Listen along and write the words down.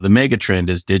The mega trend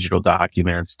is digital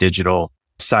documents, digital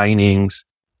signings.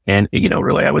 And,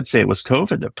 really, I would say it was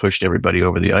COVID that pushed everybody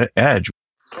over the edge.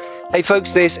 Hey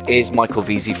folks, this is Michael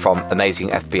Veazey from Amazing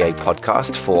FBA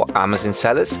Podcast for Amazon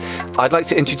sellers. I'd like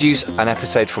to introduce an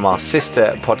episode from our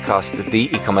sister podcast,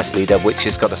 The E-Commerce Leader, which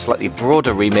has got a slightly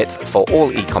broader remit for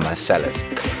all e-commerce sellers.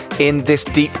 In this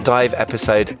deep dive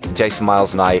episode, Jason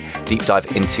Miles and I deep dive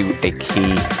into a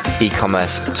key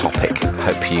e-commerce topic.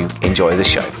 Hope you enjoy the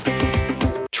show.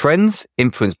 Trends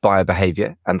influence buyer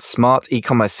behavior, and smart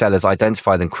e-commerce sellers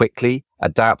identify them quickly,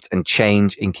 adapt and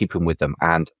change in keeping with them,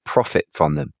 and profit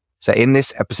from them. So in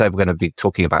this episode, we're going to be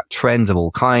talking about trends of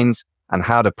all kinds and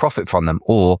how to profit from them,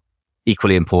 or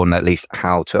equally important, at least,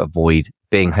 how to avoid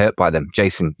being hurt by them.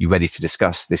 Jason, you ready to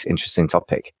discuss this interesting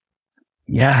topic?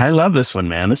 Yeah, I love this one,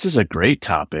 man. This is a great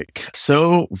topic.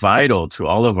 So vital to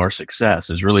all of our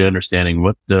success is really understanding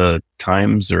what the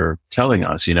times are telling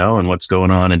us, and what's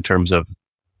going on in terms of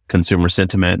consumer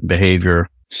sentiment, behavior.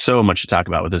 So much to talk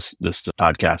about with this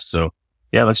podcast. So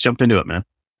yeah, let's jump into it, man.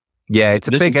 Yeah, it's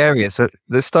a big area. So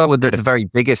let's start with the very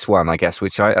biggest one, I guess,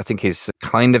 which I think is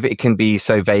it can be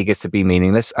so vague as to be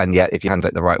meaningless. And yet, if you handle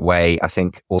it the right way, I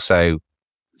think also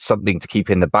something to keep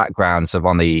in the background, sort of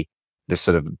on the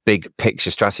sort of big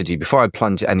picture strategy. Before I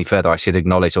plunge any further, I should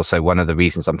acknowledge also one of the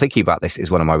reasons I'm thinking about this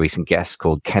is one of my recent guests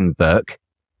called Ken Burke,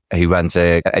 who runs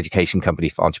an education company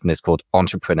for entrepreneurs called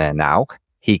Entrepreneur Now.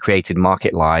 He created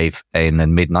Market Live in the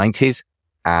mid-90s.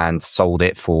 And sold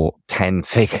it for 10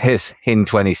 figures in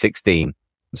 2016.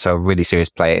 So a really serious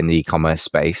player in the e-commerce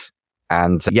space.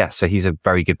 And so he's a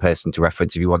very good person to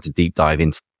reference if you want to deep dive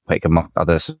into among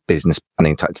other business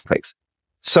planning type topics.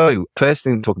 So first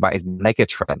thing to talk about is mega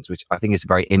trends, which I think is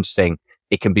very interesting.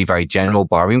 It can be very general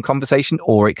barroom conversation,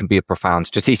 or it can be a profound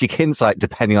strategic insight,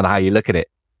 depending on how you look at it.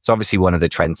 So obviously one of the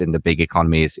trends in the big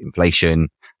economy is inflation.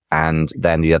 And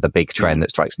then the other big trend that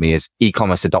strikes me is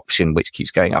e-commerce adoption, which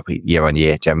keeps going up year on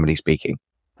year, generally speaking.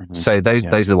 Mm-hmm. So those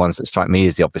are the ones that strike me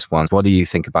as the obvious ones. What do you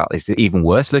think about? Is it even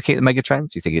worth looking at the mega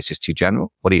trends? Do you think it's just too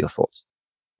general? What are your thoughts?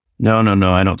 No.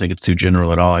 I don't think it's too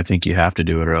general at all. I think you have to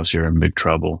do it or else you're in big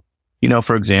trouble.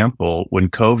 For example, when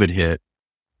COVID hit,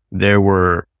 there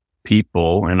were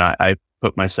people, and I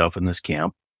put myself in this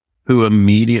camp, who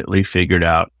immediately figured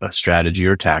out a strategy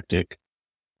or tactic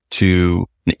to,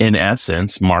 in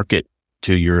essence, market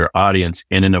to your audience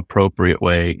in an appropriate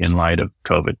way in light of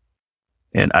COVID.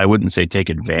 And I wouldn't say take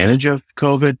advantage of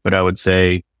COVID, but I would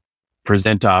say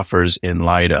present offers in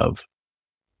light of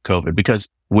COVID. Because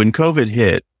when COVID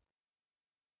hit,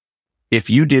 if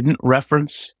you didn't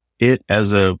reference it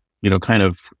as a, kind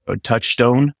of a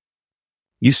touchstone,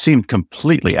 you seemed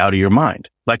completely out of your mind.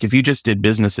 Like if you just did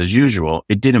business as usual,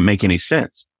 it didn't make any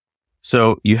sense.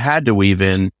 So you had to weave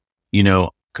in,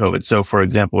 COVID. So for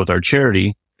example, with our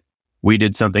charity, we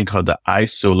did something called the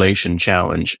Isolation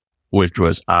Challenge, which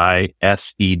was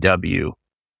ISEW,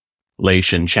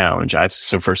 Lation Challenge.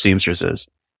 So for seamstresses.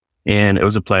 And it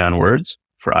was a play on words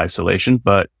for isolation,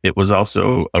 but it was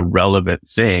also a relevant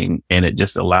thing. And it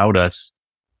just allowed us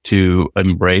to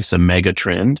embrace a mega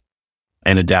trend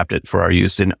and adapt it for our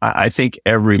use. And I think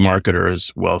every marketer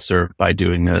is well served by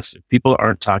doing this. If people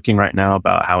aren't talking right now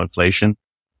about how inflation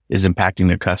is impacting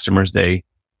their customers, they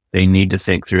need to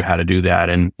think through how to do that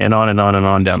and on and on and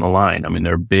on down the line. I mean,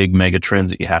 there are big mega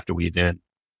trends that you have to weave in.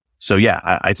 So yeah,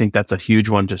 I think that's a huge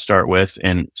one to start with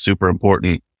and super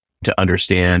important to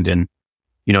understand. And,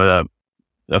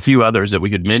 a few others that we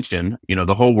could mention,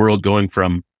 the whole world going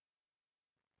from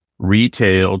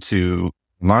retail to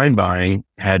line buying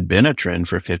had been a trend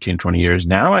for 15, 20 years.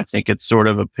 Now I think it's sort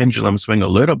of a pendulum swing a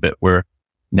little bit where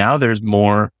now there's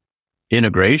more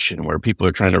integration where people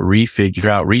are trying to refigure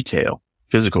out retail,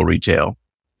 physical retail,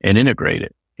 and integrate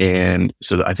it. And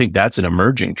so I think that's an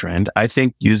emerging trend. I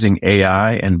think using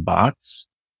AI and bots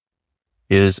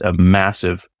is a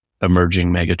massive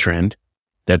emerging mega trend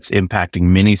that's impacting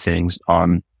many things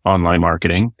on online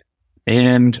marketing.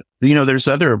 And, there's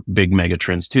other big mega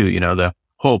trends too. The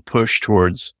whole push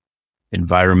towards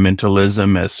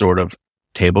environmentalism as sort of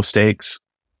table stakes.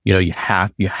 You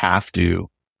have to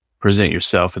present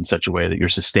yourself in such a way that you're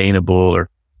sustainable, or,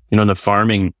 in the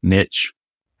farming niche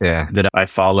that I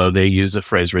follow, they use the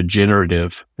phrase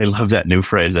regenerative. They love that new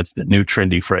phrase. That's the new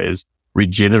trendy phrase,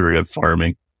 regenerative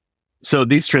farming. So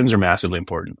these trends are massively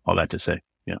important. All that to say.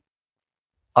 Yeah.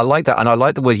 I like that. And I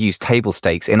like the word use table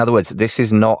stakes. In other words, this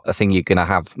is not a thing you're going to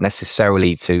have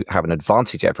necessarily to have an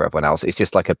advantage over everyone else. It's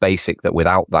just like a basic that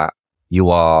without that, you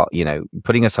are,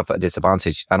 putting yourself at a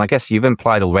disadvantage. And I guess you've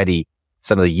implied already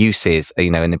some of the uses,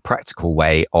 in the practical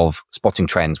way of spotting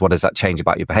trends. What does that change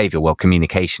about your behavior? Well,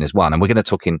 communication is one. And we're going to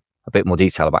talk in a bit more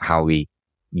detail about how we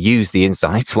use the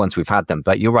insights once we've had them.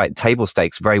 But you're right, table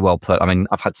stakes, very well put. I mean,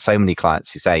 I've had so many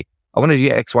clients who say, I want to do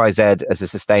X, Y, Z as a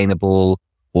sustainable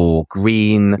or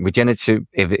green. Regenerative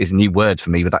is a new word for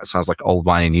me, but that sounds like old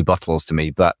wine in new bottles to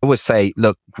me. But I always say,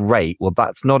 look, great. Well,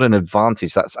 that's not an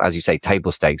advantage. That's, as you say,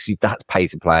 table stakes. That's pay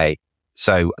to play.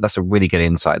 So that's a really good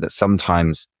insight that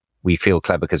sometimes we feel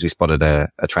clever because we spotted a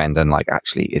trend and like,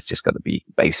 actually, it's just got to be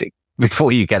basic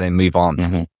before you get and move on.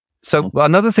 Mm-hmm. So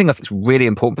another thing I think is really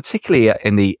important, particularly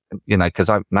in the,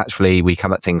 because we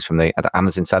come at things from the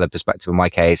Amazon seller perspective in my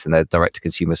case and the direct to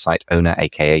consumer site owner,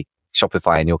 aka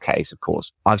Shopify in your case, of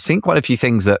course. I've seen quite a few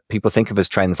things that people think of as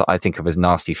trends that I think of as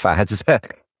nasty fads.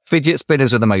 Fidget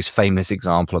spinners are the most famous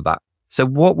example of that. So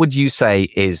what would you say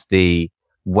is the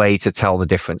way to tell the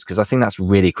difference? Because I think that's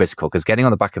really critical, because getting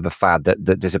on the back of a fad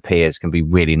that disappears can be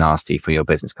really nasty for your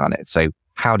business, can't it? So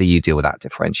how do you deal with that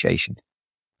differentiation?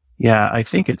 Yeah, I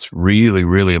think it's really,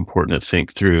 really important to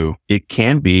think through. It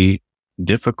can be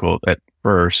difficult at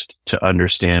first to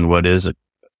understand what is a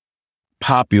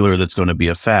popular that's going to be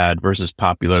a fad versus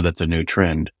popular that's a new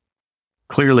trend.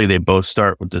 Clearly, they both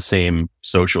start with the same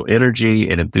social energy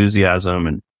and enthusiasm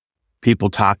and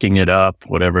people talking it up,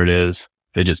 whatever it is,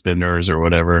 fidget spinners or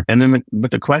whatever. And then,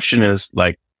 but the question is,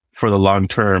 like, for the long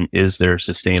term, is there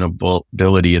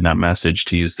sustainability in that message,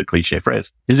 to use the cliche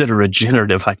phrase? Is it a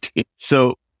regenerative idea?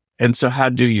 So how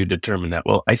do you determine that?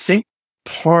 Well, I think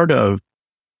part of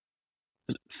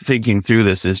thinking through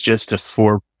this is just to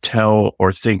foretell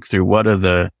or think through what are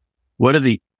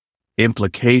the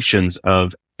implications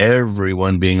of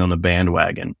everyone being on the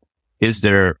bandwagon. Is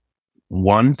there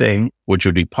one thing which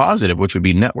would be positive, which would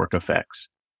be network effects?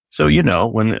 So,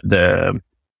 when the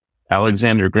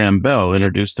Alexander Graham Bell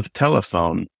introduced the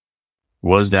telephone,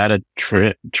 was that a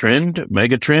trend,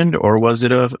 mega trend, or was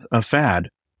it a fad?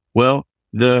 Well,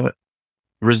 the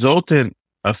resultant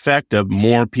effect of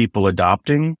more people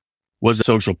adopting was a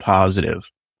social positive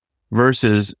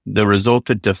versus the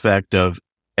resultant effect of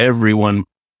everyone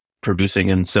producing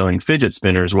and selling fidget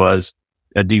spinners was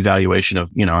a devaluation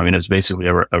of, it's basically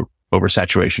a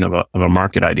oversaturation of a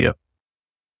market idea.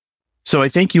 So I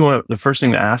think the first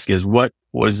thing to ask is, what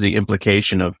was the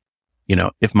implication of,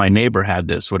 if my neighbor had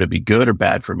this, would it be good or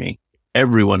bad for me?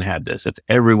 Everyone had this. If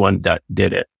everyone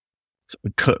did it,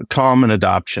 common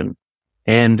adoption.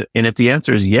 And if the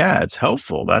answer is, yeah, it's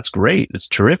helpful, that's great, it's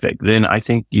terrific, then I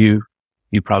think you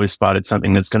probably spotted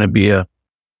something that's going to be an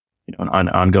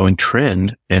ongoing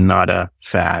trend and not a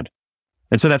fad.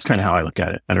 And so that's kind of how I look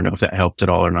at it. I don't know if that helped at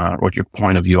all or not, or what your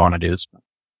point of view on it is.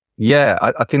 Yeah,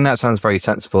 I think that sounds very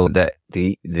sensible, that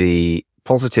the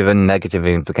positive and negative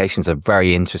implications are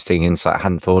very interesting insight. I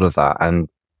hadn't thought of that. And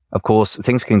of course,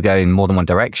 things can go in more than one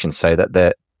direction, so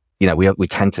that we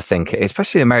tend to think,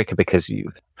 especially in America, because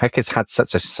America's had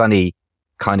such a sunny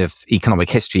kind of economic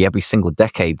history. Every single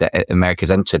decade that America's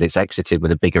entered, it's exited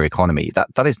with a bigger economy.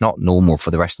 That is not normal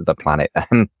for the rest of the planet.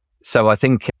 And so I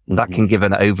think that can give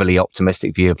an overly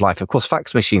optimistic view of life. Of course,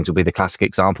 fax machines will be the classic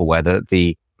example where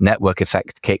the network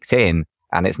effect kicked in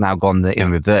and it's now gone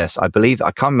in reverse. I believe, I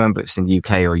can't remember if it's in the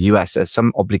UK or US, there's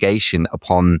some obligation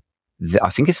upon I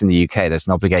think it's in the UK, there's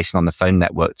an obligation on the phone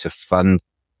network to fund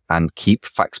and keep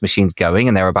fax machines going.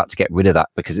 And they're about to get rid of that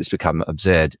because it's become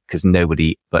absurd, because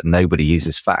nobody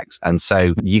uses fax. And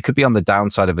so you could be on the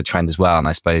downside of a trend as well. And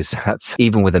I suppose that's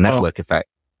even with a network effect.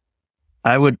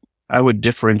 I would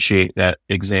differentiate that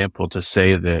example to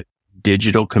say that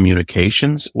digital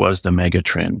communications was the mega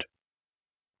trend.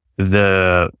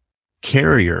 The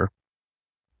carrier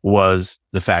was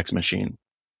the fax machine.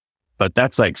 But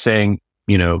that's like saying,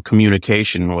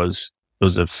 communication was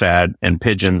a fad, and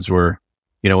pigeons were,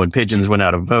 when pigeons went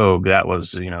out of vogue, that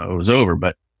was, it was over.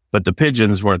 But the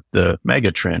pigeons weren't the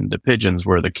mega trend. The pigeons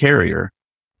were the carrier.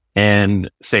 And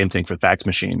same thing for fax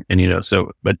machine. And,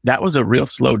 but that was a real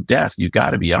slow death. You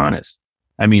got to be honest.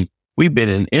 I mean, we've been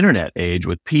in an internet age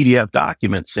with PDF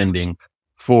document sending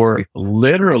for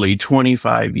literally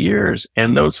 25 years.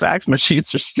 And those fax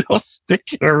machines are still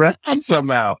sticking around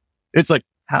somehow. It's like,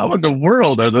 how in the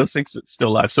world are those things still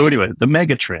alive? So anyway, the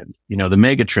mega trend, the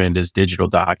mega trend is digital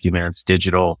documents,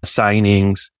 digital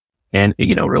signings. And,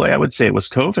 really, I would say it was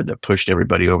COVID that pushed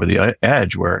everybody over the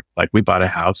edge, where like we bought a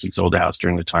house and sold a house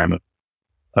during the time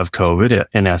of COVID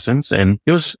in essence. And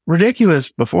it was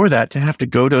ridiculous before that to have to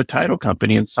go to a title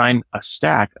company and sign a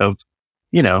stack of,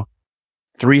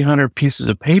 300 pieces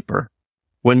of paper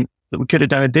when we could have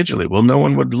done it digitally. Well, no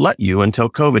one would let you until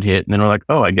COVID hit. And then we're like,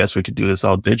 oh, I guess we could do this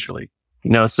all digitally.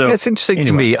 So it's interesting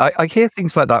to me. I hear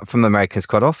things like that from Americans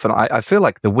quite often. I feel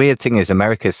like the weird thing is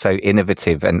America is so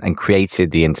innovative and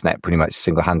created the internet pretty much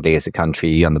single-handedly as a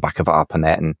country on the back of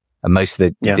ARPANET, and most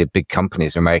of the big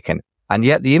companies are American. And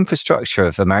yet the infrastructure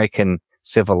of American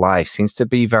civil life seems to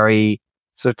be very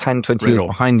sort of 10, 20 years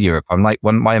behind Europe. I'm like,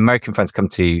 when my American friends come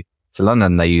to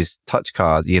London, they use touch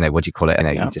cards, what do you call it?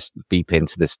 You just beep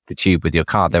into the tube with your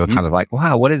card. They were kind of like,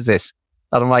 wow, what is this?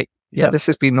 And I'm like, this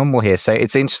has been normal here. So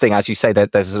it's interesting, as you say,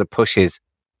 that there's sort of pushes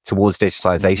towards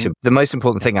digitalization. The most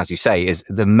important thing, as you say, is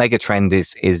the mega trend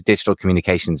is digital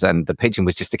communications, and the pigeon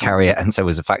was just a carrier and so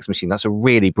was a fax machine. That's a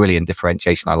really brilliant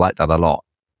differentiation. I like that a lot.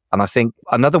 And I think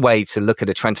another way to look at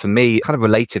a trend for me, kind of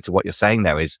related to what you're saying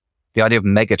there, is the idea of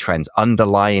mega trends,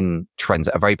 underlying trends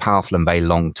that are very powerful and very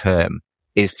long term,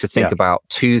 is to think about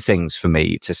two things for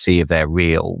me to see if they're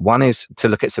real. One is to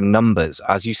look at some numbers.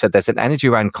 As you said, there's an energy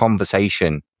around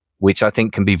conversation, which I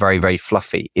think can be very, very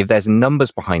fluffy. If there's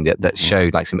numbers behind it that show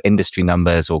like some industry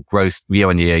numbers or growth year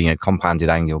on year, compounded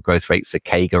annual growth rates, a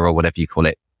CAGR or whatever you call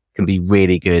it, can be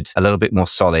really good, a little bit more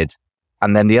solid.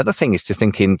 And then the other thing is to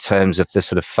think in terms of the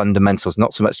sort of fundamentals,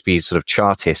 not so much to be sort of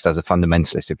chartist as a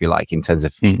fundamentalist, if you like, in terms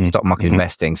of stock market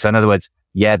investing. So in other words,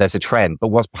 there's a trend, but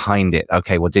what's behind it?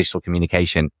 Okay, well, digital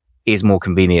communication is more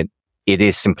convenient. It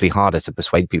is simply harder to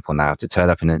persuade people now to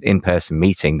turn up in an in-person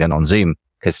meeting than on Zoom,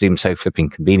 because Zoom's so flipping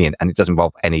convenient and it doesn't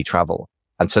involve any travel.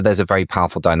 And so there's a very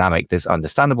powerful dynamic. There's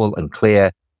understandable and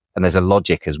clear, and there's a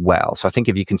logic as well. So I think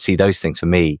if you can see those things, for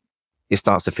me, it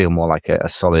starts to feel more like a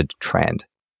solid trend.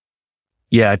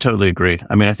 Yeah, I totally agree.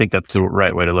 I mean, I think that's the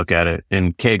right way to look at it.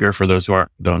 And CAGR, for those who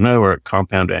don't know, are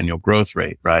compound annual growth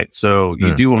rate, right? So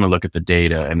you do want to look at the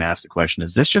data and ask the question,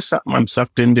 is this just something I'm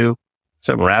sucked into?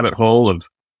 Some rabbit hole of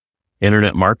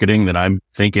internet marketing that I'm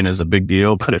thinking is a big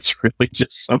deal, but it's really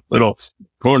just some little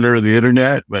corner of the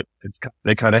internet, but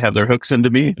they kind of have their hooks into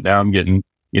me. Now I'm getting,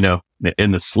 in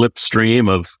the slipstream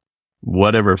of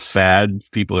whatever fad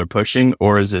people are pushing,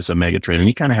 or is this a mega trend? And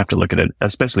you kind of have to look at it,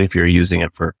 especially if you're using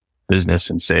it for business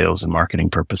and sales and marketing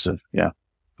purposes. Yeah.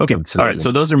 Okay. Absolutely. All right. So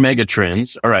those are mega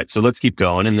trends. All right. So let's keep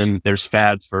going. And then there's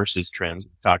fads versus trends.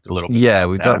 We talked a little bit. Yeah,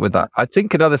 we've dealt with that. I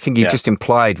think another thing you just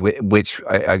implied, which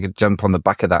I could jump on the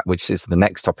back of that, which is the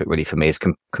next topic really for me, is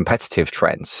competitive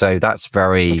trends. So that's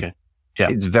very,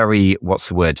 it's very, what's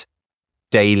the word?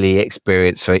 Daily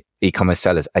experience for e-commerce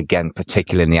sellers. Again,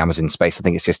 particularly in the Amazon space, I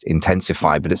think it's just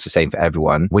intensified, but it's the same for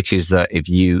everyone, which is that if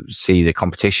you see the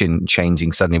competition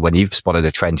changing suddenly when you've spotted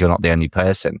a trend, you're not the only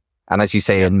person. And as you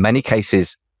say, in many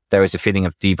cases, there is a feeling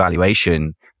of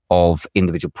devaluation of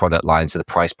individual product lines, so the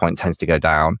price point tends to go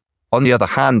down. On the other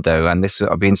hand, though, and this,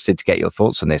 I'd be interested to get your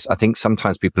thoughts on this, I think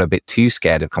sometimes people are a bit too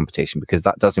scared of competition, because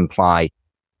that does imply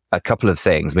a couple of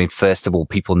things. I mean, first of all,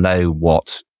 people know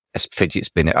what a fidget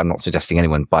spinner, I'm not suggesting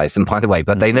anyone buys them, by the way,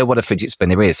 but they know what a fidget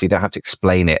spinner is, so you don't have to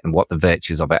explain it and what the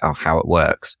virtues of it are, how it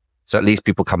works. So at least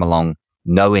people come along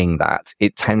knowing that.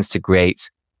 It tends to create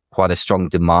quite a strong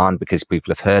demand because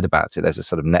people have heard about it. There's a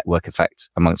sort of network effect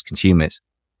amongst consumers.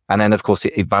 And then, of course,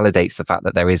 it validates the fact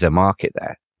that there is a market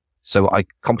there. So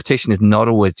competition is not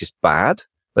always just bad,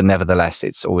 but nevertheless,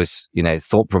 it's always,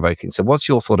 thought-provoking. So what's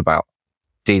your thought about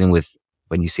dealing with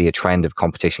when you see a trend of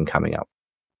competition coming up?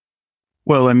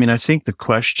 Well, I mean, I think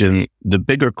the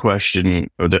bigger question,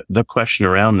 or the question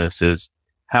around this is,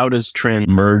 how does trend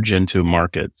merge into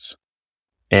markets?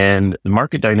 And the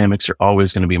market dynamics are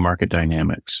always going to be market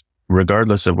dynamics,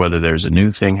 regardless of whether there's a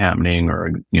new thing happening or,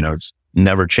 it's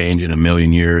never change in a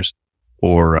million years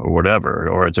or whatever,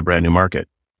 or it's a brand new market.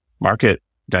 Market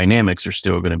dynamics are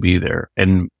still going to be there.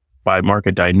 And by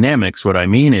market dynamics, what I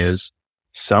mean is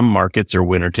some markets are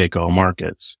winner take all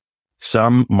markets.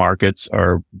 Some markets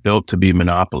are built to be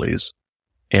monopolies,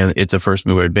 and it's a first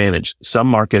mover advantage. Some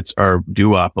markets are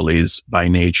duopolies by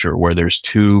nature, where there's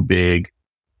two big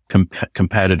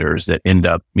competitors that end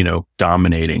up,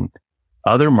 dominating.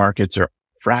 Other markets are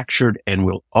fractured and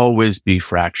will always be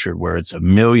fractured, where it's a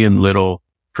million little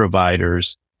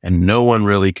providers and no one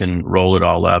really can roll it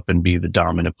all up and be the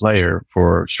dominant player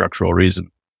for structural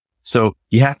reasons. So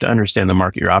you have to understand the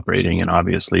market you're operating in,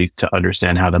 obviously, to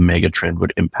understand how the mega trend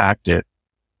would impact it.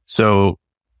 So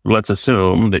let's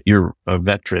assume that you're a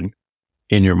veteran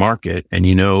in your market and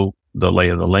you know the lay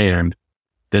of the land.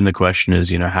 Then the question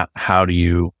is, how do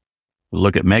you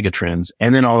look at mega trends?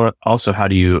 And then also, how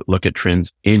do you look at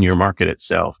trends in your market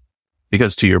itself?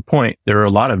 Because to your point, there are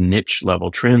a lot of niche level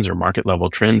trends or market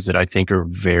level trends that I think are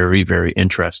very, very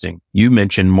interesting. You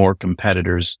mentioned more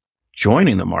competitors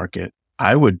joining the market.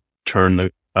 I would turn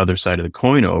the other side of the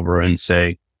coin over and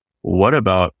say, what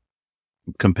about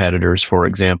competitors, for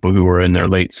example, who are in their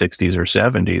late 60s or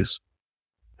 70s,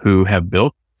 who have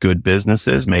built good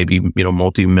businesses, maybe,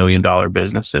 multi-million-dollar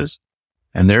businesses,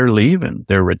 and they're leaving,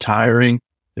 they're retiring,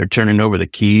 they're turning over the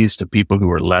keys to people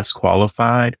who are less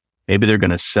qualified. Maybe they're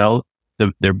going to sell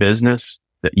their business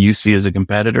that you see as a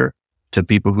competitor to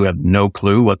people who have no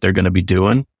clue what they're going to be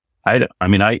doing. I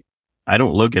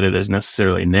don't look at it as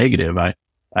necessarily negative.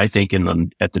 I think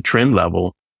at the trend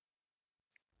level,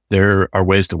 there are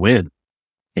ways to win.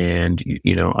 And,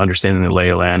 understanding the lay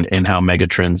of land and how mega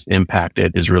trends impact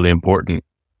it is really important.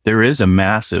 There is a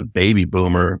massive baby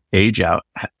boomer age out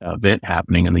event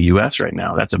happening in the US right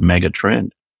now. That's a mega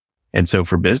trend. And so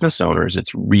for business owners,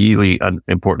 it's really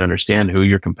important to understand who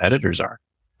your competitors are.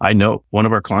 I know one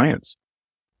of our clients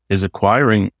is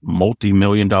acquiring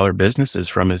multi-million-dollar businesses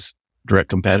from his direct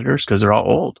competitors because they're all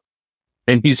old.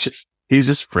 And he's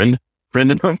just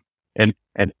friending them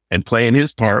and playing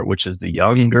his part, which is the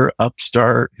younger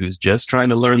upstart who's just trying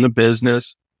to learn the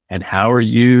business. And how are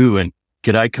you? And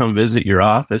could I come visit your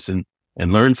office and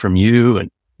learn from you?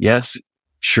 And yes,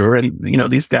 sure. And,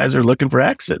 these guys are looking for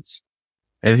exits.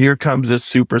 And here comes this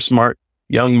super smart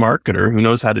young marketer who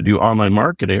knows how to do online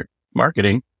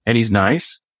marketing, and he's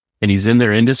nice and he's in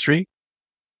their industry.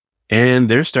 And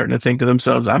they're starting to think to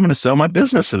themselves, I'm going to sell my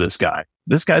business to this guy.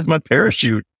 This guy's my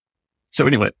parachute. So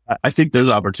anyway, I think there's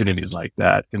opportunities like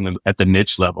that at the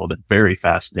niche level that's very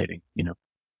fascinating,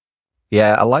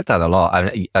 Yeah, I like that a lot.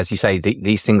 I mean, as you say,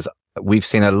 these things, we've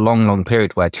seen a long, long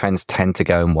period where trends tend to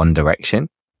go in one direction,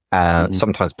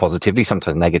 sometimes positively,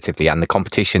 sometimes negatively. And the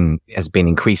competition has been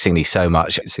increasingly so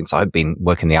much since I've been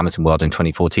working in the Amazon world in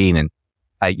 2014. And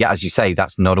as you say,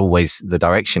 that's not always the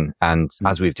direction. And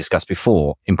as we've discussed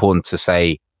before, important to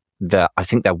say that I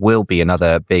think there will be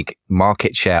another big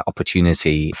market share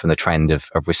opportunity from the trend of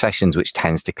recessions, which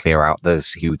tends to clear out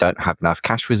those who don't have enough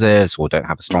cash reserves or don't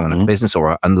have a strong enough business or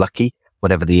are unlucky,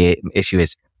 whatever the issue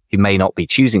is, who may not be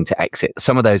choosing to exit.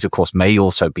 Some of those, of course, may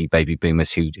also be baby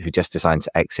boomers who just decide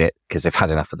to exit because they've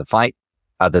had enough of the fight.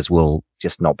 Others will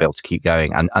just not be able to keep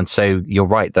going. And so you're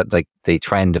right that the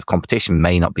trend of competition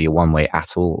may not be a one way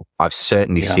at all. I've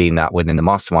certainly seen that within the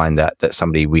mastermind that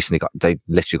somebody recently they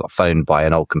literally got phoned by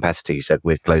an old competitor who said,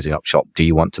 we're closing up shop. Do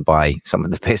you want to buy some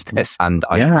of the business? And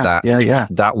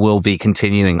that will be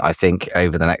continuing, I think,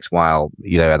 over the next while,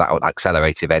 that will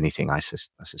accelerate, if anything, I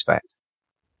suspect.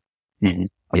 Mm-hmm.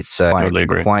 It's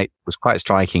was quite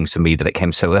striking to me that it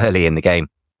came so early in the game.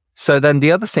 So then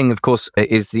the other thing, of course,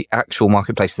 is the actual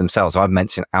marketplaces themselves. I've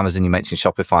mentioned Amazon, you mentioned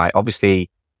Shopify. Obviously,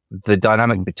 the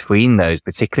dynamic between those,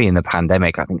 particularly in the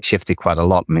pandemic, I think shifted quite a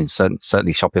lot. I mean,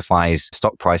 certainly Shopify's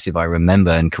stock price, if I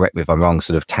remember, and correct me if I'm wrong,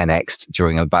 sort of 10x'd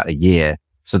during about a year.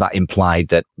 So that implied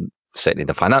that certainly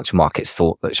the financial markets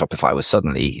thought that Shopify was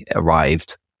suddenly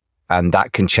arrived. And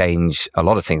that can change a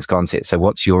lot of things, can't it? So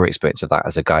what's your experience of that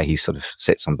as a guy who sort of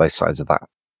sits on both sides of that?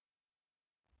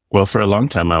 Well, for a long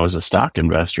time, I was a stock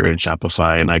investor in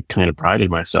Shopify, and I kind of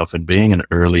prided myself in being an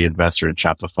early investor in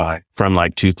Shopify from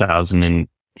like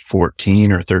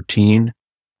 2014 or 13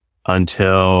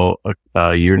 until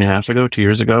a year and a half ago, 2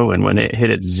 years ago. And when it hit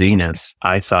its zenith,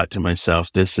 I thought to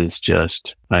myself, this is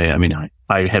just, I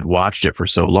had watched it for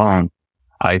so long.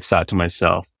 I thought to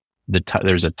myself,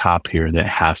 there's a top here that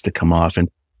has to come off. And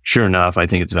sure enough, I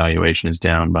think its valuation is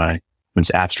down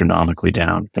it's astronomically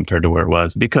down compared to where it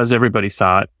was because everybody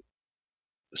saw it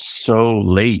so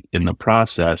late in the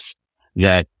process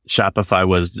that Shopify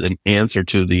was an answer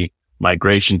to the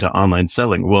migration to online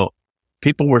selling. Well,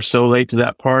 people were so late to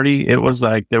that party. It was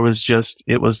like, it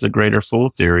was the greater fool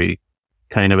theory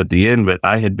kind of at the end, but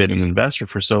I had been an investor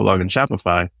for so long in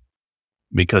Shopify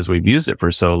because we've used it for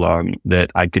so long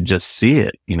that I could just see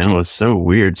it, it was so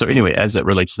weird. So anyway, as it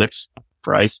relates to their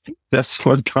price, that's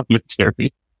one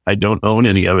commentary. I don't own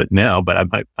any of it now, but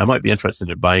I might be interested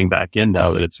in buying back in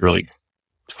now that it's really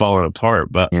falling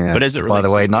apart. But as it relates, by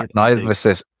the way, neither of us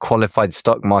is qualified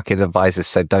stock market advisors,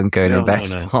 so don't go and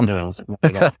invest on. No,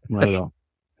 not at all.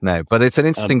 No, but it's an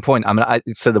interesting point. I mean,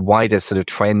 so the wider sort of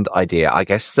trend idea, I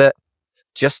guess that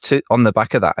on the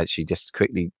back of that, actually, just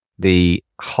quickly, the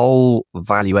whole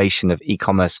valuation of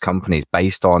e-commerce companies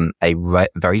based on a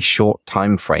very short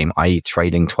time frame, i.e.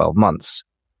 trading 12 months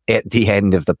at the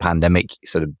end of the pandemic,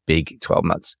 sort of big 12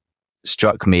 months,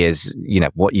 struck me as,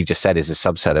 what you just said is a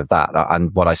subset of that.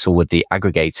 And what I saw with the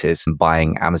aggregators and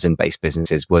buying Amazon-based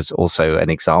businesses was also an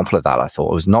example of that. I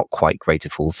thought it was not quite greater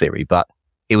fool theory, but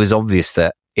it was obvious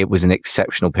that it was an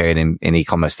exceptional period in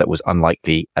e-commerce that was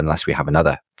unlikely, unless we have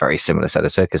another very similar set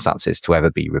of circumstances, to ever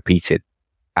be repeated.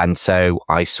 And so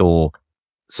I saw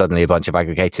suddenly a bunch of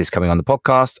aggregators coming on the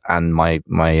podcast, and my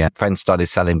friends started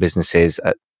selling businesses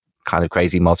at kind of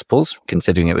crazy multiples,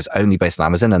 considering it was only based on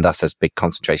Amazon, and thus there's big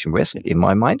concentration risk in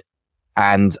my mind.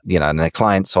 And, and their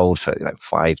clients sold for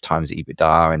 5 times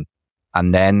EBITDA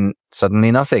and then suddenly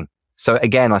nothing. So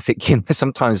again, I think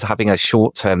sometimes having a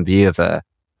short-term view of a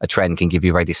trend can give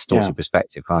you a very distorted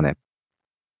perspective, can't it?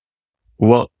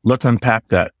 Well, let's unpack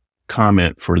that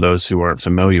comment for those who aren't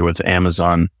familiar with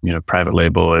Amazon, private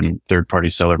label and third-party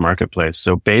seller marketplace.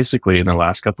 So basically in the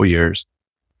last couple of years,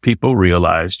 people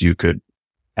realized you could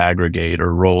aggregate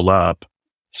or roll up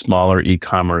smaller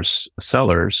e-commerce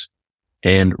sellers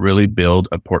and really build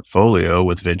a portfolio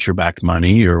with venture-backed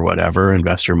money or whatever,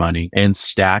 investor money, and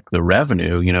stack the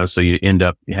revenue, so you end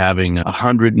up having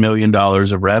 $100 million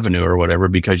of revenue or whatever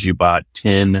because you bought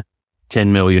 $10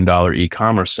 million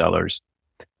e-commerce sellers.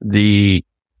 The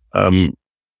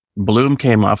bloom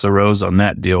came off the rose on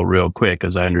that deal real quick,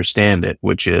 as I understand it,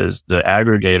 which is the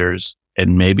aggregators,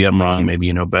 and maybe I'm wrong, maybe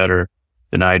you know better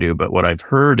than I do, but what I've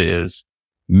heard is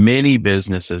many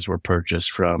businesses were purchased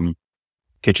from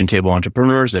kitchen table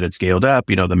entrepreneurs that had scaled up,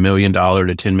 the $1 million to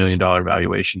 $10 million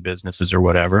valuation businesses or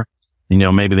whatever.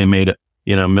 Maybe they made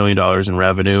 $1 million in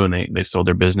revenue and they sold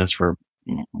their business for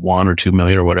 1 or 2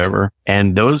 million or whatever.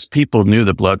 And those people knew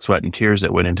the blood, sweat, and tears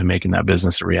that went into making that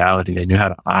business a reality. They knew how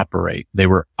to operate. They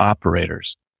were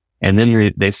operators. And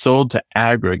then they sold to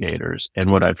aggregators. And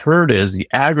what I've heard is the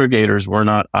aggregators were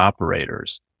not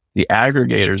operators. The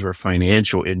aggregators were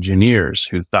financial engineers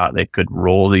who thought they could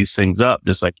roll these things up,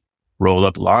 just like roll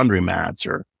up laundromats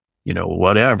or,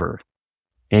 whatever.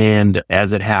 And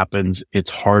as it happens, it's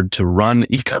hard to run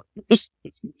e-commerce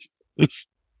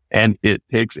and it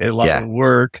takes a lot of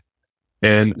work.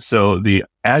 And so the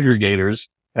aggregators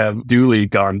have duly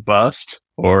gone bust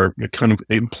or kind of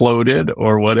imploded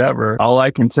or whatever. All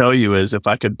I can tell you is if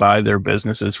I could buy their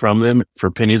businesses from them for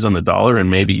pennies on the dollar,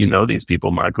 and maybe these people,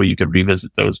 Michael, you could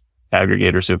revisit those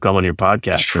aggregators who have come on your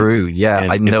podcast. True.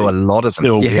 I know a lot of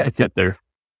them.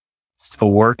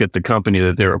 Still work at the company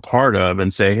that they're a part of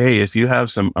and say, hey, if you have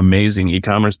some amazing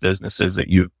e-commerce businesses that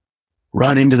you've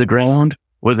run into the ground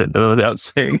without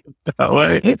saying it that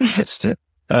way,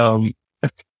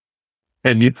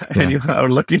 and you are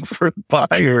looking for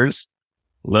buyers,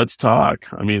 let's talk.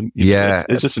 I mean,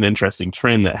 it's just an interesting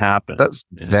trend that happened. That's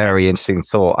very interesting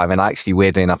thought. I mean, actually,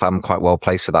 weirdly enough, I'm quite well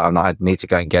placed for that. I'd need to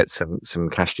go and get some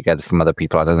cash together from other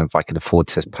people. I don't know if I could afford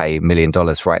to pay $1 million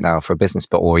right now for a business,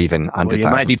 or even 100,000.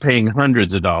 You might be paying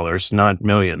hundreds of dollars, not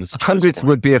millions. Hundreds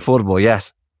would be affordable.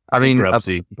 Yes. I mean,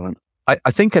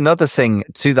 I think another thing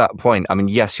to that point, I mean,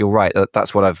 yes, you're right.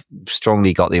 That's what I've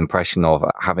strongly got the impression of,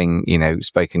 having,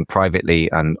 spoken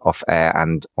privately and off air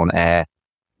and on air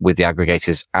with the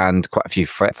aggregators, and quite a few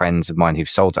friends of mine who've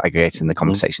sold to aggregators in the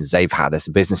conversations they've had as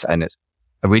business owners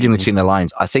are reading between the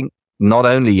lines. I think not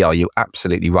only are you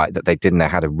absolutely right that they didn't know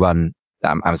how to run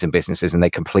Amazon businesses and they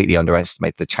completely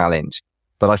underestimated the challenge,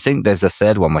 but I think there's the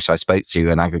third one, which I spoke to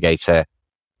an aggregator.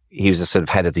 He was the sort of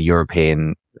head of the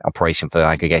European operation for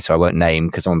an aggregator I won't name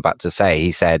because I'm about to say.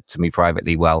 He said to me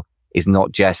privately, well, it's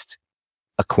not just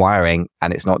acquiring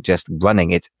and it's not just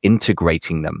running, it's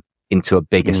integrating them into a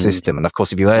bigger system. And of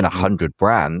course, if you own 100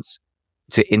 brands,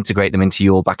 to integrate them into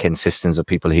your back-end systems of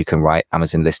people who can write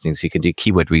Amazon listings, who can do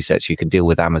keyword research, who can deal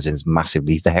with Amazon's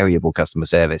massively variable customer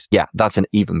service. Yeah, that's an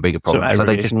even bigger problem. So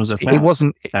aggregation was a fad. It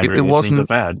wasn't a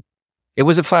fad. It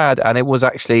was a fad, and it was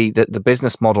actually the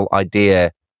business model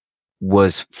idea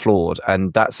was flawed.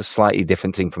 And that's a slightly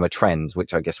different thing from a trend,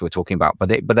 which I guess we're talking about. But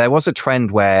there was a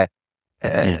trend where,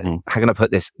 how can I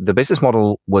put this? The business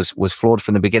model was flawed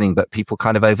from the beginning, but people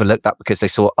kind of overlooked that because they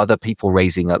saw other people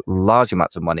raising large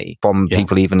amounts of money from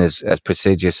people even as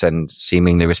prestigious and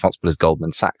seemingly responsible as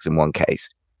Goldman Sachs in one case.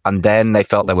 And then they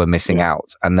felt they were missing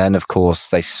out. And then, of course,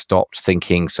 they stopped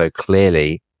thinking so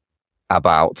clearly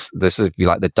about this is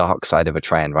like the dark side of a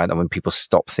trend, right? And when people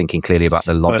stop thinking clearly about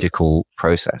the logical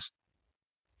process.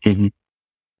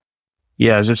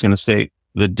 Yeah, I was just going to say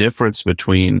the difference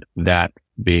between that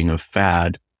being a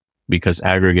fad because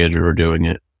aggregators are doing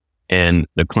it and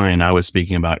the client I was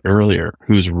speaking about earlier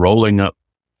who's rolling up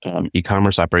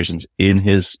e-commerce operations in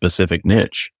his specific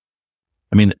niche.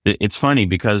 I mean, it's funny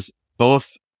because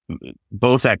both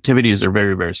activities are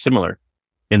very, very similar.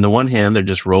 In the one hand, they're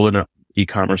just rolling up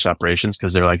e-commerce operations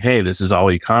because they're like, hey, this is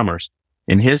all e-commerce.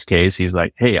 In his case, he's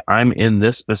like, hey, I'm in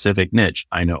this specific niche.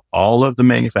 I know all of the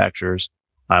manufacturers.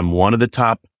 I'm one of the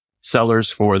top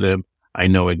sellers for them. I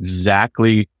know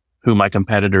exactly who my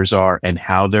competitors are and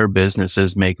how their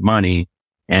businesses make money.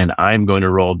 And I'm going to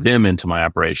roll them into my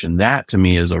operation. That to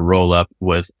me is a roll up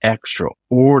with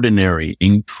extraordinary,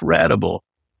 incredible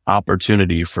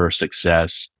opportunity for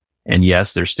success. And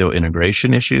yes, there's still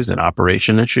integration issues and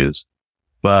operation issues,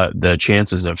 but the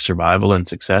chances of survival and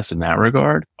success in that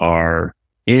regard are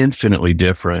infinitely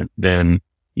different than,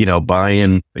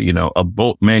 buying, a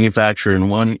bolt manufacturer in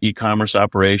one e-commerce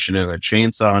operation and a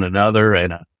chainsaw in another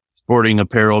and a sporting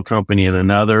apparel company in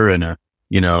another and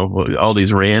all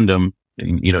these random,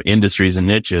 industries and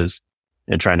niches.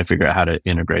 and trying to figure out how to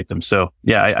integrate them. So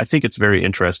yeah, I think it's very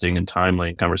interesting and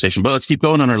timely conversation, but let's keep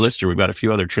going on our list here. We've got a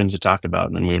few other trends to talk about,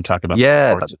 and then we're going to talk about.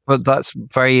 But that's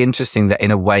very interesting that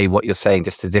in a way, what you're saying,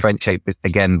 just to differentiate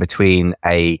again between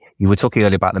you were talking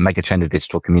earlier about the mega trend of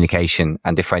digital communication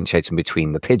and differentiating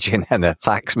between the pigeon and the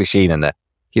fax machine and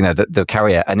the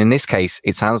carrier. And in this case,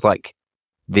 it sounds like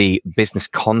the business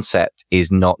concept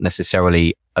is not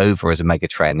necessarily over as a mega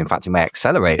trend. In fact, it may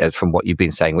accelerate from what you've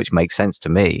been saying, which makes sense to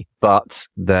me. But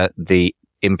the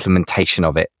implementation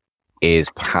of it is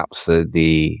perhaps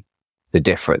the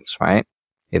difference, right?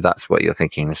 If that's what you're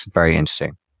thinking, that's very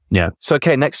interesting. Yeah. So,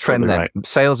 okay, next trend then, right.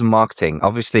 Sales and marketing.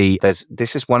 Obviously,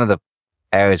 this is one of the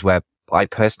areas where I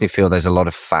personally feel there's a lot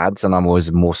of fads, and I'm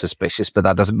always more suspicious, but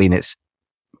that doesn't mean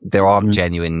there are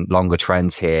genuine longer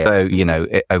trends here. So,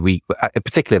 are we,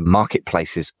 particular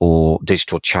marketplaces or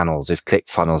digital channels? Is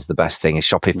ClickFunnels the best thing? Is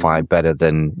Shopify better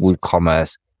than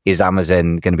WooCommerce? Is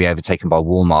Amazon going to be overtaken by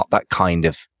Walmart? That kind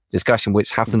of discussion,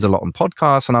 which happens a lot on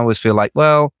podcasts. And I always feel like,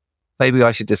 well, maybe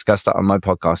I should discuss that on my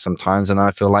podcast sometimes. And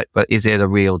I feel like, but is it a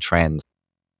real trend?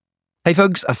 Hey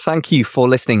folks, thank you for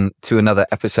listening to another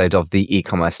episode of The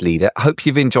E-Commerce Leader. I hope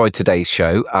you've enjoyed today's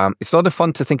show. It's a lot of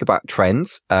fun to think about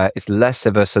trends. It's less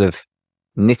of a sort of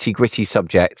nitty-gritty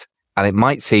subject, and it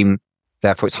might seem,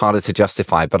 therefore, it's harder to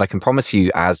justify. But I can promise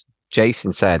you, as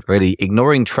Jason said, really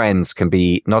ignoring trends can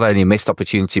be not only a missed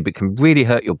opportunity, but can really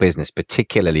hurt your business,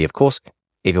 particularly, of course,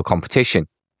 if your competition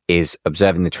is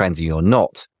observing the trends and you're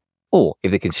not. Or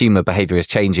if the consumer behavior is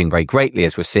changing very greatly,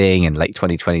 as we're seeing in late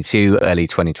 2022, early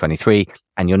 2023,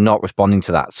 and you're not responding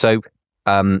to that. So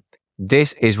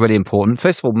this is really important.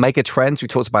 First of all, mega trends, we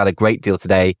talked about a great deal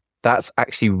today. That's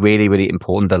actually really, really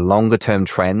important. The longer term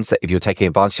trends that if you're taking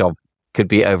advantage of could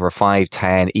be over a 5,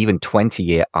 10, even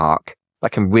 20-year arc.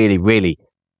 That can really, really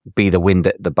be the wind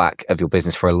at the back of your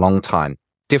business for a long time.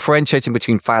 Differentiating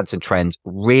between fads and trends,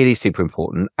 really super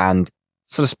important. And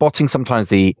sort of spotting sometimes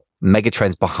the mega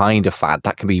trends behind a fad,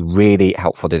 that can be really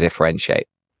helpful to differentiate.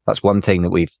 That's one thing that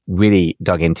we've really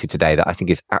dug into today that I think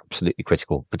is absolutely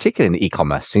critical, particularly in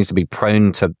e-commerce. Seems to be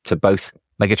prone to both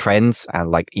mega trends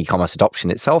and like e-commerce adoption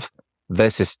itself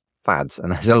versus fads.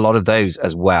 And there's a lot of those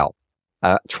as well.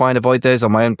 Try and avoid those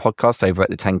on my own podcast over at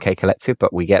the 10K Collective,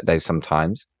 but we get those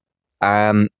sometimes.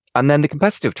 And then the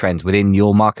competitive trends within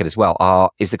your market as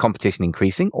well is the competition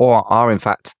increasing, or are in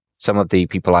fact some of the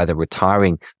people either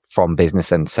retiring from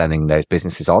business and selling those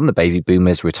businesses on, the baby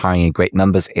boomers retiring in great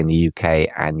numbers in the UK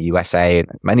and USA and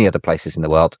many other places in the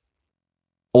world?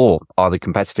 Or are the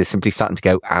competitors simply starting to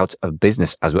go out of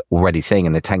business, as we're already seeing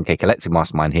in the 10K Collective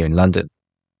Mastermind here in London?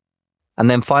 And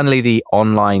then finally, the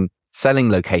online selling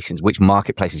locations, which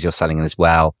marketplaces you're selling in as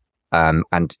well.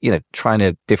 And, trying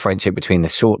to differentiate between the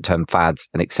short-term fads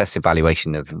and excessive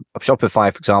valuation of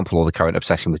Shopify, for example, or the current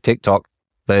obsession with TikTok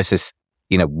versus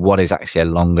what is actually a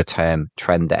longer term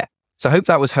trend there. So I hope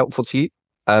that was helpful to you.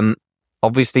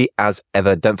 Obviously, as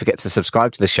ever, don't forget to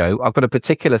subscribe to the show. I've got a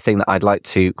particular thing that I'd like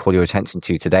to call your attention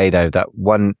to today, though, that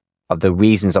one of the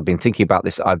reasons I've been thinking about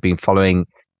this, I've been following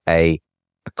a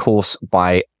course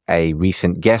by a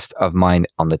recent guest of mine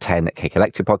on the 10K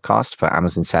Collective podcast for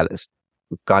Amazon sellers,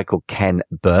 a guy called Ken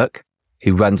Burke,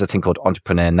 who runs a thing called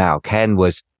Entrepreneur Now. Ken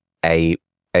was a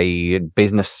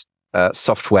business a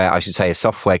software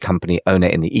company owner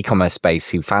in the e-commerce space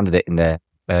who founded it in the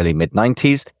early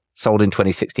mid-90s, sold in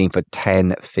 2016 for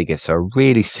 10 figures. So a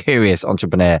really serious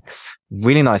entrepreneur,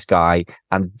 really nice guy,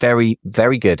 and very,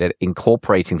 very good at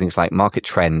incorporating things like market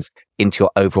trends into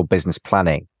your overall business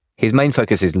planning. His main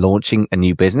focus is launching a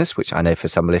new business, which I know for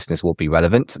some listeners will be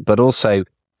relevant, but also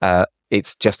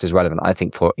it's just as relevant, I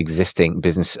think, for existing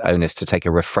business owners to take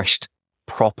a refreshed,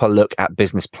 proper look at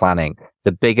business planning.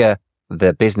 The bigger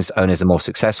the business owners, the more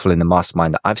successful in the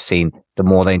mastermind that I've seen, the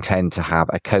more they tend to have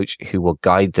a coach who will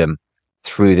guide them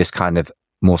through this kind of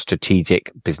more strategic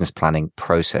business planning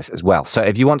process as well. So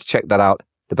if you want to check that out,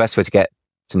 the best way to get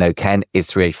to know Ken is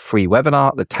through a free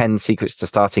webinar, the 10 secrets to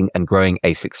starting and growing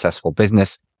a successful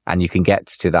business. And you can get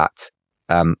to that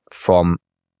from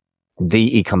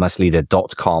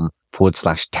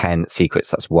theecommerceleader.com/10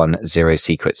 secrets. That's 10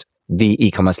 secrets.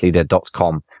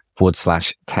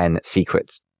 theecommerceleader.com/10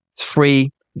 secrets. It's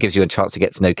free, gives you a chance to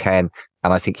get to know Ken,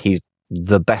 and I think he's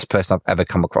the best person I've ever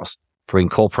come across for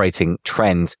incorporating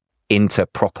trends into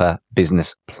proper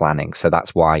business planning. So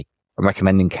that's why I'm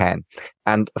recommending Ken.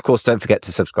 And of course, don't forget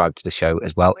to subscribe to the show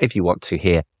as well if you want to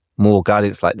hear more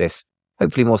guidance like this,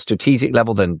 hopefully more strategic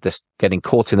level than just getting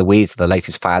caught in the weeds of the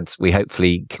latest fads. We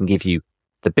hopefully can give you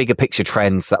the bigger picture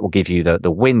trends that will give you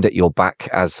the wind at your back,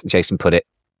 as Jason put it,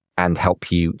 and help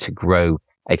you to grow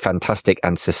a fantastic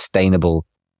and sustainable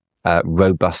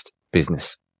robust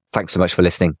business. Thanks so much for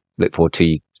listening. look forward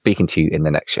to speaking to you in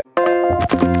the next show.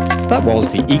 That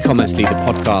was the E-commerce Leader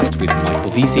podcast with Michael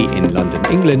Vesey in London,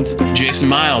 England. Jason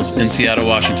Miles in Seattle,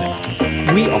 Washington.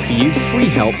 We offer you free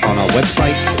help on our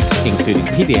website, including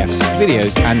PDFs,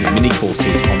 videos, and mini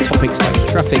courses on topics like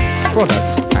traffic, product,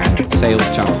 and sales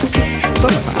channels.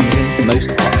 Some are for Amazon,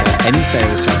 most are for any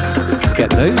sales channel. To get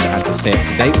those and to stay up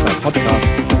to date with our podcast,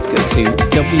 go to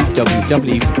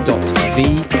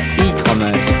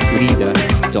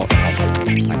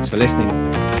www.theecommerceleader.com. Thanks for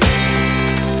listening.